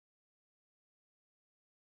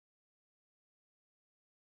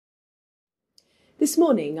This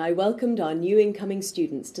morning I welcomed our new incoming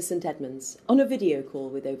students to St Edmund's on a video call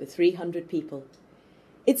with over 300 people.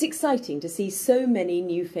 It's exciting to see so many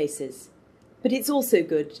new faces, but it's also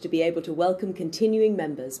good to be able to welcome continuing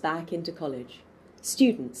members back into college,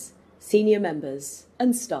 students, senior members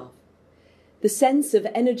and staff. The sense of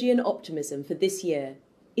energy and optimism for this year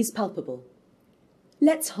is palpable.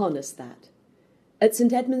 Let's harness that. At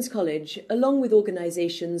St Edmund's College, along with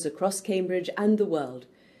organisations across Cambridge and the world,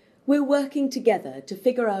 we're working together to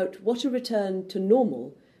figure out what a return to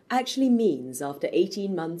normal actually means after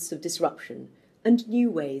 18 months of disruption and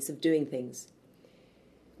new ways of doing things.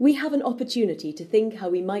 We have an opportunity to think how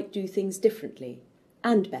we might do things differently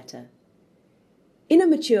and better. In a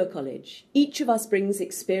mature college, each of us brings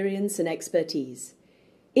experience and expertise.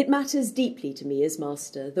 It matters deeply to me as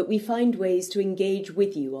Master that we find ways to engage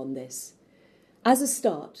with you on this. As a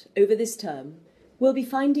start, over this term, we'll be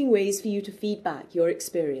finding ways for you to feed back your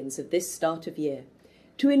experience of this start of year,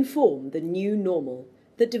 to inform the new normal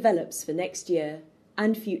that develops for next year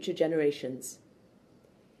and future generations.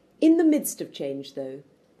 In the midst of change, though,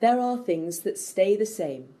 there are things that stay the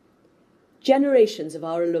same. Generations of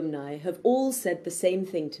our alumni have all said the same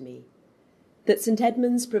thing to me, that St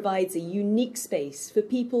Edmund's provides a unique space for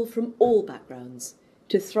people from all backgrounds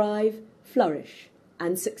to thrive, flourish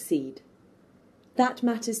and succeed. That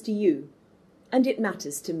matters to you, and it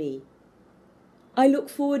matters to me. I look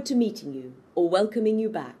forward to meeting you or welcoming you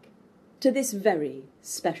back to this very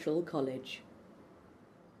special college.